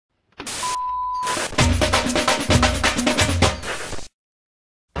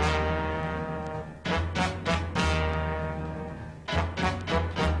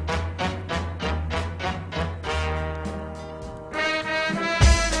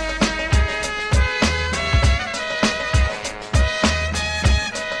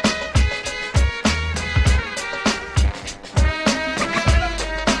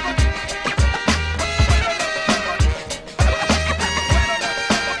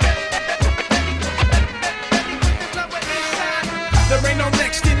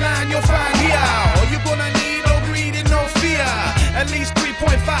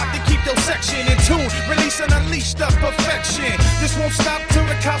action in tune, release and unleash the perfection. This won't stop till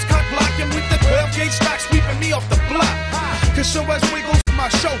the cops cock block and with the 12-gauge stock sweeping me off the block. Cause show us wiggles, my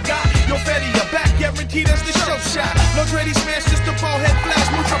show got your fatty, your back guaranteed as the show shot. No Dreddy smash, just a ball head flash,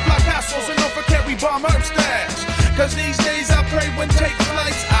 mucho block hassles, and don't forget we bomb herb stash. Cause these days I pray when take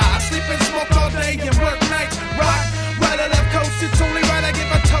flights. I sleep and smoke all day and work nights. Rock, right or left coast, it's only right I give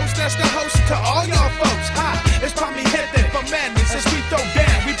a toast as the host to all y'all folks. Hi, it's time me headed for madness as we throw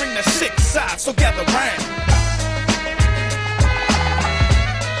down. We bring the sick side, so gather round.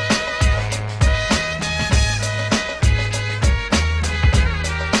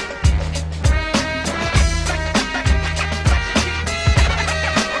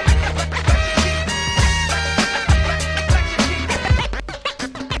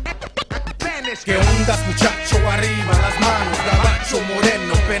 ¿Qué ondas, muchacho? Arriba las manos, gabacho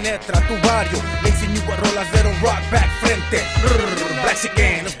moreno, penetra tu barrio. Le enseño a rolas de rock back frente. Black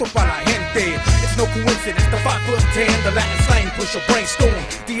again, esto pa' la gente. It's no coincidence, the 5'10", the Latin slang push your brainstorm.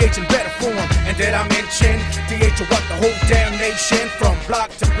 DH in better form, and did I mention DH what the whole damn nation? From block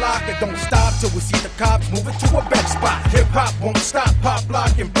to block, it don't stop till we see the cops move it to a better spot. Hip hop won't stop, pop,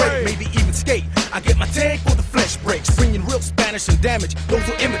 lock, and break, maybe even skate. I get my take or the flesh breaks, bringing real Spanish and damage. Those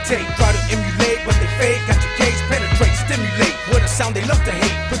who imitate, try to emulate, but they fake. Got your case, penetrate, stimulate. With a sound they love to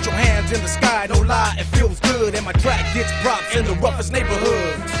hate. Put your hands in the sky, no lie, it feels good. And my track gets props in the roughest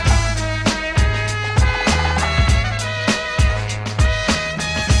neighborhoods.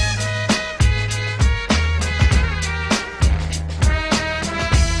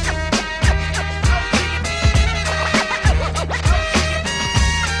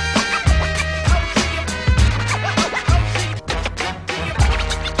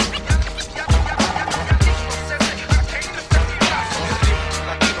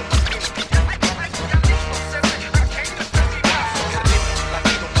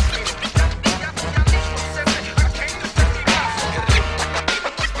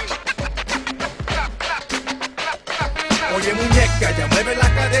 Oye muñeca, ya mueve la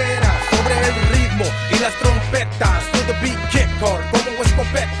cadera sobre el ritmo y las trompetas. To the beat, kick hard como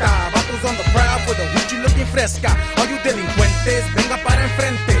escopeta. Vatos on the prowl for the hoochie looking fresca. All you delincuentes, venga para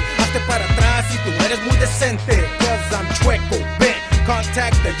enfrente. Hazte para atrás si tú eres muy decente. Cause I'm chueco, bent,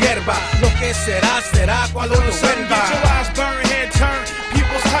 contact the hierba. Lo que será, será cuando lo venga. Get your eyes burn, head turn,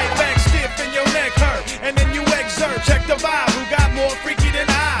 pupils tight, back stiff and your neck hurt. And then you exert, check the vibe.